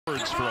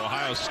For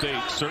Ohio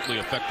State certainly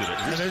affected it.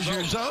 And there's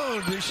your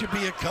zone. This should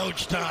be a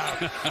coach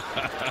time.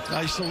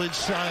 Nice little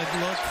inside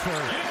look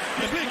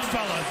for the big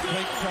fella.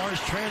 Wake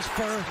Forest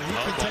transfer. He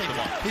can take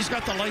it. He's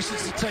got the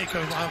license to take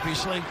him,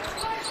 obviously.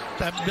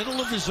 That middle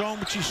of the zone,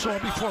 which you saw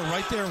before,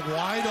 right there,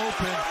 wide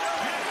open.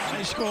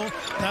 High school.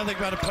 Now they've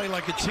got to play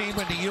like a team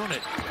and a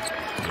unit.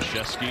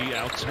 Krzyzewski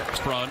out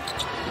front,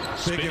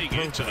 spinning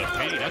into the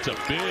paint. That's a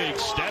big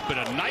step and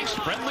a nice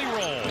friendly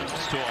roll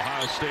to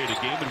Ohio State, a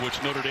game in which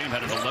Notre Dame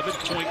had an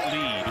 11-point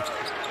lead.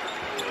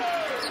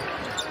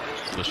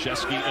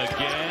 Krzyzewski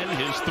again,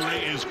 his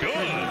three is good.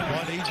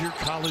 What age your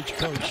college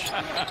coach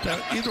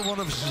that either one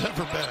of us has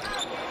ever been.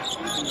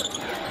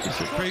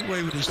 It's a great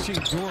way with his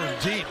team, Durham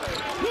deep.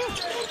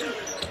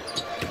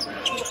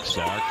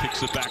 Sarr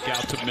kicks it back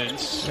out to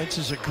Mintz. Mintz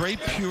is a great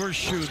pure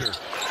shooter.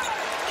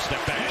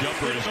 Step back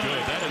jumper is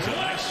good. That is a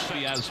nice.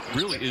 He has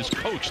really is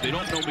coach. They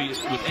don't know me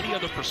with any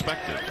other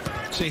perspective.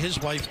 See, his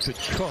wife could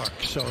cook,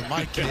 so in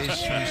my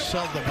case, we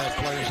seldom have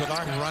players that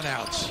aren't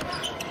runouts.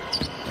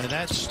 And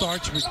that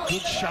starts with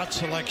good shot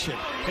selection.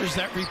 Here's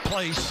that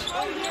replace.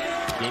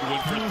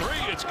 Goodwin for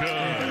three. It's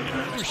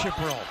good. Leadership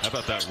role. How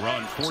about that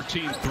run?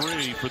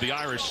 14-3 for the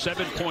Irish.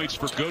 7 points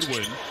for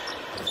Goodwin.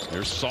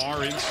 There's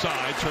Sarr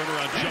inside.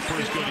 Turnaround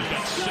jumper is good. He's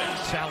got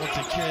 6.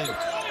 Talented kid.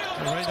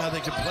 And right now they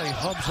can play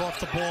hubs off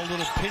the ball.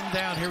 Little pin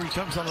down. Here he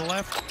comes on the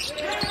left.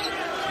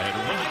 And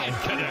Ryan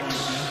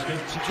connects.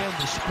 Once again,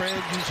 the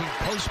spread using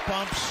post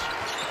bumps.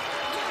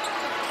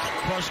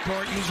 Cross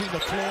court using the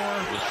floor.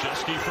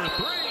 Krzyzewski for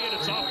three, and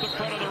it's off the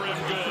front of the rim.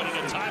 Good.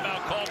 And a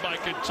timeout called by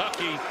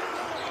Kentucky.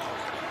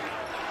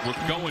 We're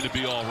going to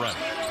be all right.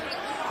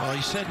 Well,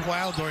 he said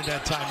wow during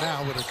that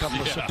timeout with a couple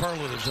of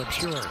superlatives, I'm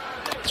sure.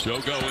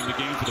 Jogo in the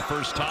game for the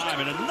first time,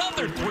 and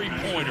another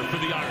three-pointer for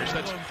the Irish.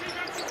 That's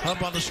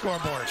Hub on the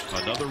scoreboard.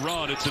 Another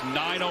run. It's a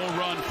 9-0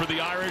 run for the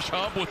Irish.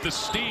 Hub with the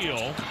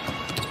steal.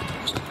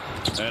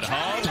 And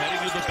Hub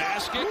heading to the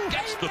basket.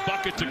 Gets the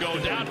bucket to go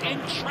down in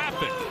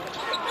traffic.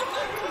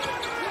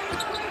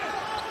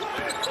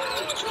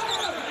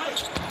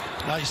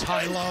 Nice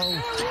high-low.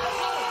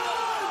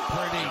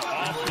 Pretty.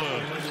 Off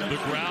the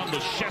ground,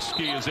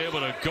 Krzyzewski is able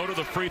to go to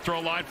the free throw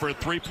line for a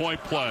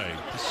three-point play.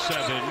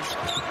 7.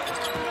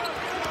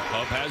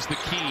 Hub has the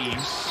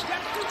keys.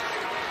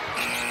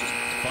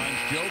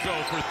 Finds Jogo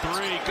for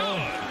three.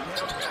 Good.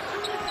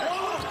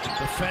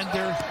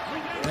 Defender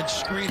and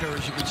screener,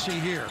 as you can see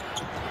here.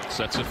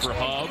 Sets it for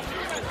Hub.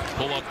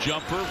 Pull-up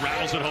jumper.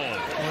 Rattles it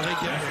home. Well, they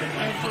get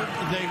whatever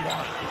they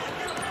want.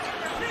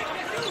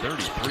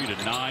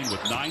 33-9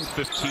 with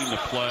 9:15 to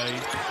play.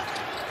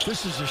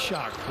 This is a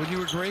shock. Would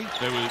you agree?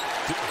 It was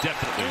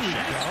definitely a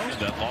shock.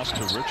 That loss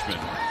to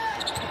Richmond.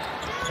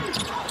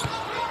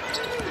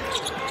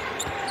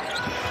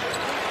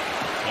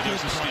 And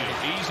there's a steal.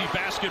 Easy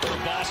basket for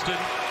Boston.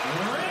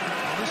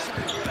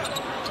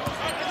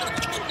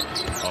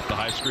 Off the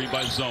high screen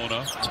by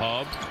Zona.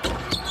 Hub.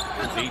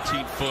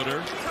 18-footer.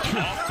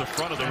 Off the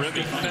front of the rim.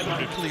 He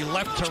feathered it.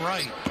 Left to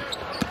right.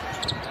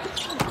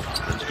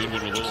 There's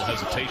Goodwin with a little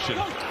hesitation.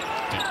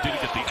 And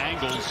didn't get the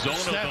angle.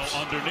 Zona though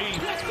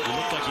underneath. It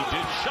looked like he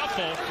did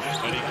shuffle.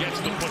 And he gets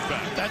the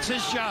putback. That's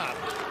his job.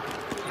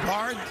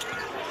 Guard,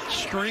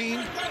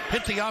 screen,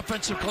 hit the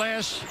offensive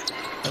glass.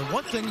 And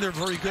one thing they're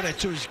very good at,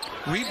 too, is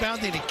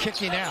rebounding and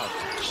kicking out.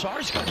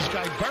 Sarr's got this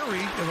guy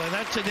buried, and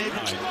that's an able.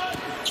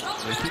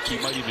 I think he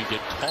might even get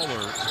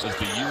taller as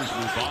the years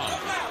move on.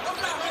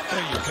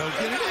 There you go,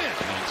 get it in.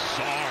 And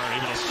Sarr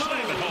able to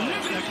slam it home.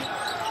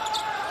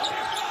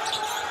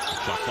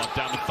 Shot clock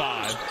down to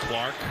 5.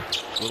 Clark,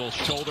 little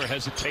shoulder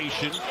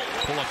hesitation.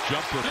 Pull-up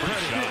jumper,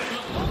 pretty shot.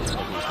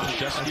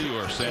 Krzyzewski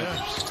or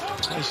Sanders.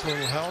 Yeah. Nice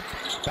little help.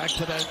 Back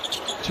to that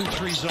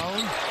 2-3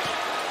 zone.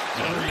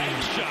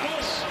 And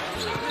shots.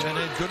 And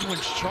then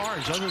Goodwin's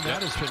charge. Other than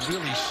that, it's been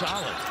really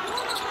solid.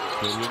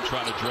 Goodwin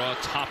trying to draw,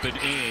 top it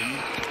in.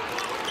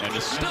 And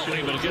is still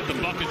able to get the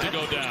bucket to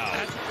go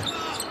down.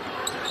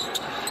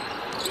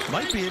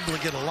 Might be able to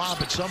get a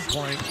lob at some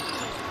point.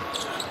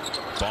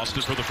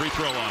 Boston for the free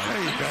throw line.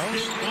 There you go.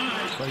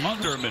 But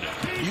under a minute.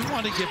 You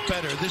want to get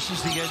better. This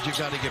is the edge. You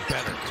got to get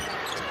better.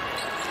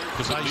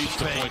 Because it leads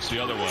to points the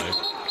other way.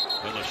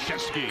 And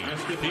Krzyzewski,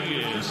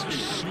 he is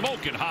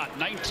smoking hot.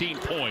 19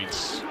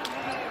 points.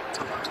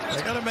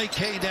 They got to make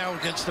hay now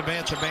against the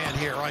man-to-man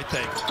here, I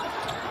think.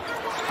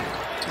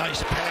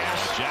 Nice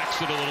pass.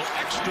 Jackson, a little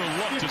extra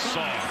look to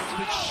Sarr.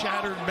 Bit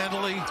shattered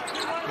mentally.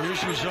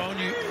 Here's your zone.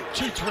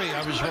 2-3.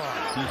 I was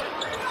wrong.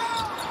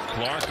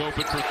 Clark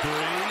open for 3.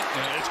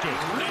 And it's good.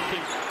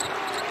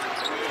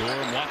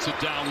 Durham wants it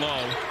down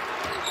low.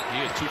 He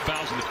had 2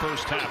 fouls in the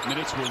first half.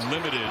 Minutes were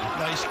limited.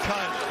 Nice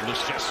cut.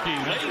 Krzyzewski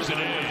lays it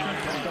in.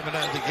 Coming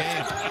out of the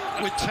game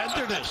with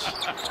tenderness.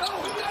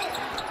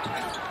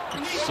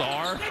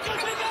 Sarr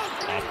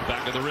off the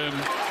back of the rim.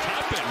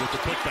 Toppin with the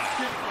putback.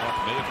 Clark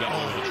may have gotten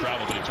a little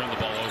travel, but he turned the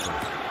ball over.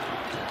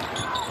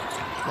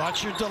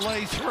 Watch your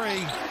delay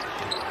 3.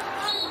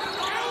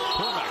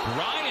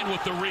 Ryan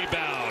with the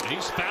rebound.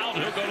 He's fouled.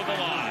 He'll go to the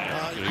line.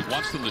 He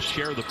wants them to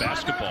share the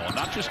basketball.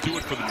 Not just do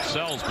it for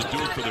themselves, but do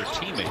it for their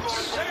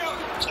teammates. There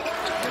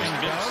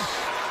you go.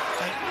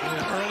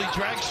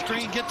 drag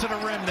screen, get to the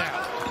rim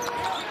now.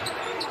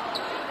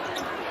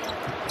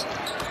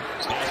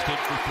 Boston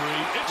for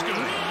three. It's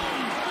good.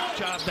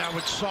 Job now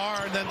with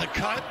Sarr, and then the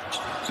cut.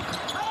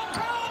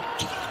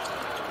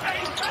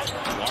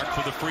 Clark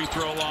for the free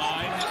throw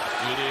line.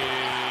 It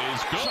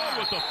is good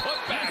with the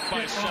putback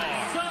by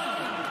Sarr.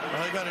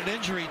 Well, they got an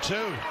injury,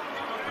 too.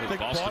 I think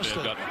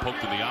Boston got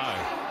poked in the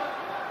eye.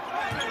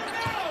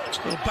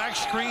 Little back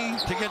screen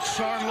to get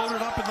Sarr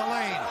loaded up in the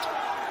lane.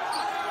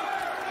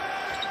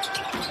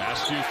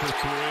 Askew for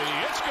three.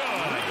 It's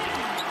good.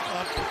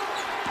 Up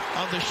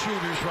on the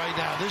shooters right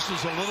now. This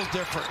is a little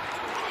different.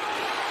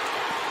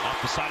 Off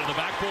the side of the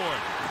backboard.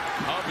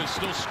 Hub is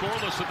still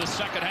scoreless in the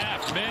second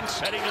half. Mintz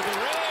heading to the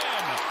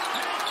rim.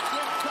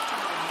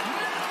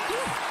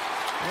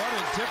 What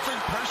a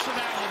different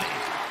personality.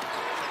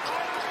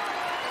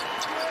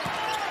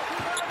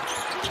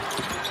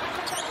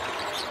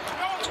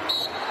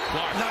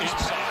 Clark nice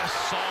pass.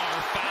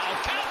 Sarr foul.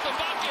 Count the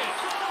bucket.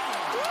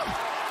 Woo.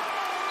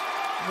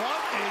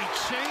 What a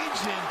change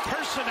in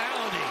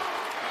personality.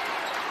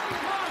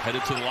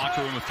 Headed to the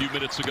locker room a few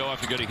minutes ago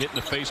after getting hit in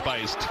the face by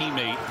his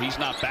teammate. He's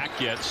not back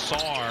yet.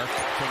 Sarr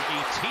from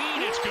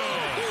 18. It's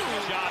good.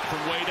 Shot from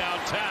way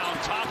downtown.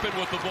 Toppin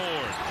with the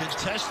board.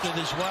 Contested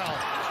as well.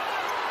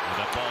 And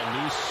that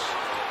ball loose.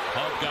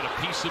 Hub got a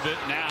piece of it.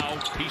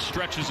 Now he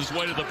stretches his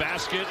way to the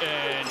basket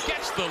and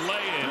gets the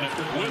lay-in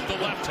with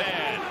the left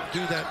hand.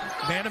 Do that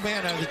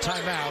man-to-man out of the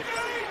timeout.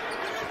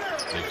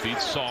 They feed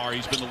Sarr.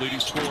 He's been the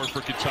leading scorer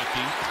for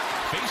Kentucky.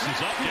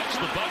 Faces up,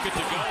 gets the bucket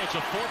to go. It's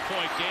a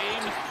 4-point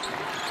game.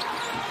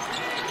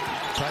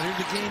 Tighter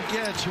the game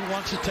gets, who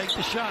wants to take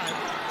the shot?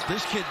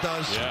 This kid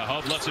does. Yeah,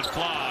 Hub lets it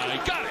fly.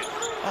 Got it.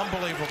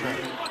 Unbelievable.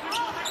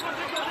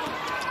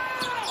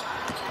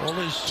 All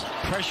this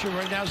pressure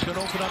right now is going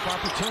to open up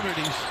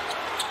opportunities.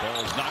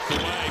 Ball's knocked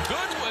away.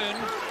 Good win.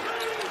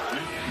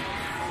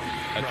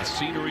 At the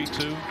scenery,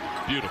 too.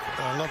 Beautiful.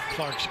 I love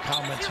Clark's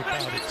comments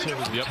about it, too.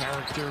 The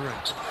character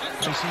and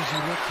nice easy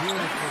look here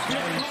for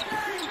guys.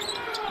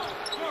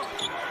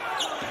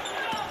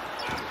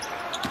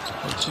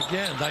 Once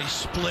again, nice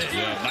split.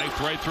 Yeah, knifed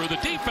right through the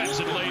defense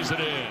and lays it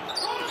in.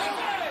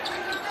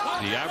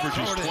 The average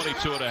is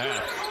 22 and a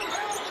half.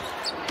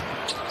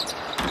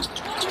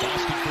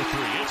 Boston for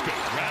three. It's good.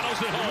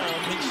 Rattles it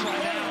home.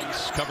 Inside out.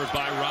 It's covered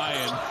by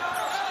Ryan.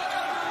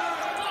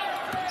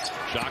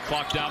 Shot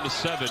clock down to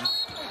 7.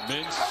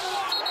 Mintz,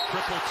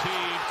 triple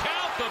team.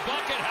 Count the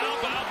bucket. How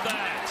about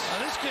that? Now,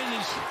 this kid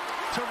is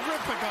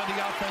terrific on the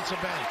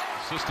offensive end.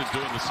 Assistant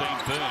doing the same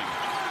thing.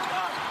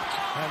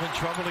 Having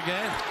trouble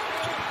again.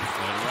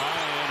 And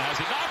Ryan has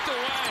it knocked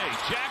away.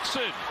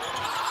 Jackson.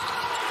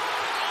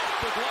 Off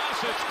the glass,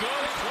 it's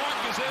good. Clark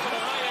is able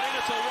to lay it in.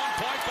 It's a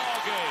 1-point ball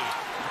game.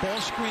 Ball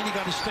screen, you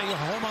got to stay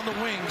home on the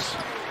wings.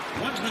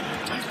 1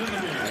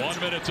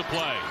 minute to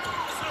play.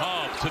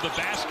 Hub to the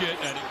basket.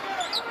 And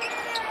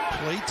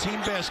play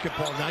team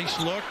basketball. Nice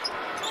look.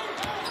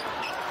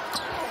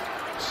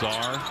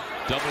 Sarr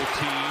double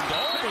teamed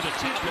over the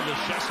tip of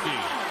Leshesky.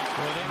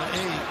 Within the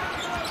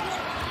 8.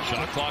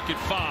 Shot clock at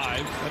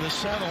 5. Gonna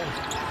settle.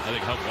 I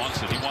think Hub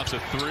wants it. He wants a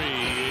 3.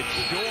 It's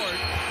short.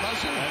 And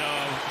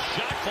a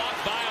shot clock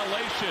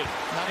violation.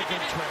 Not a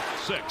good trick.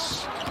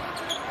 6.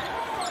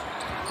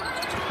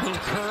 Little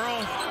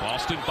curl.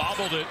 Boston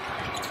bobbled it.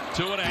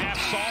 2.5.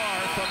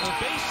 Sarr from the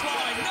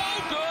baseline. No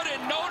good,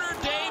 and Notre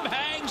Dame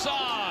hangs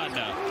on.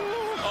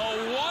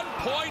 A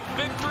 1-point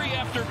victory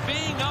after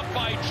being up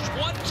by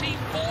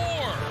 24.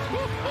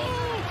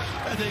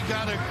 And they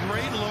got a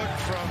great look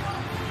from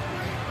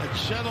a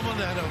gentleman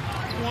that had a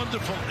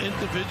wonderful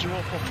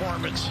individual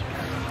performance.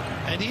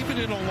 And even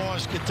in a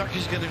loss,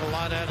 Kentucky's getting a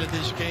lot out of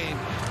this game.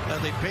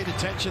 They paid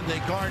attention, they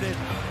guarded.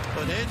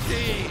 But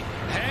ND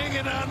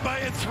hanging on by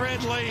a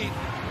thread late.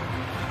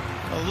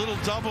 A little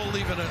double,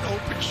 leaving an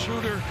open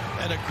shooter,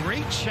 and a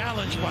great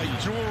challenge by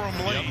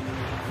Durham late.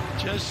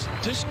 Just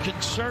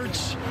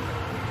disconcerts.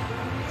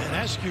 And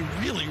Askew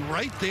really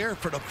right there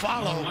for the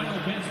follow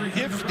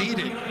if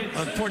needed.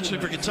 Unfortunately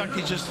for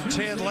Kentucky, just a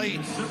tad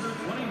late.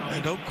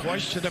 And no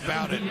question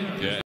about it. Yeah.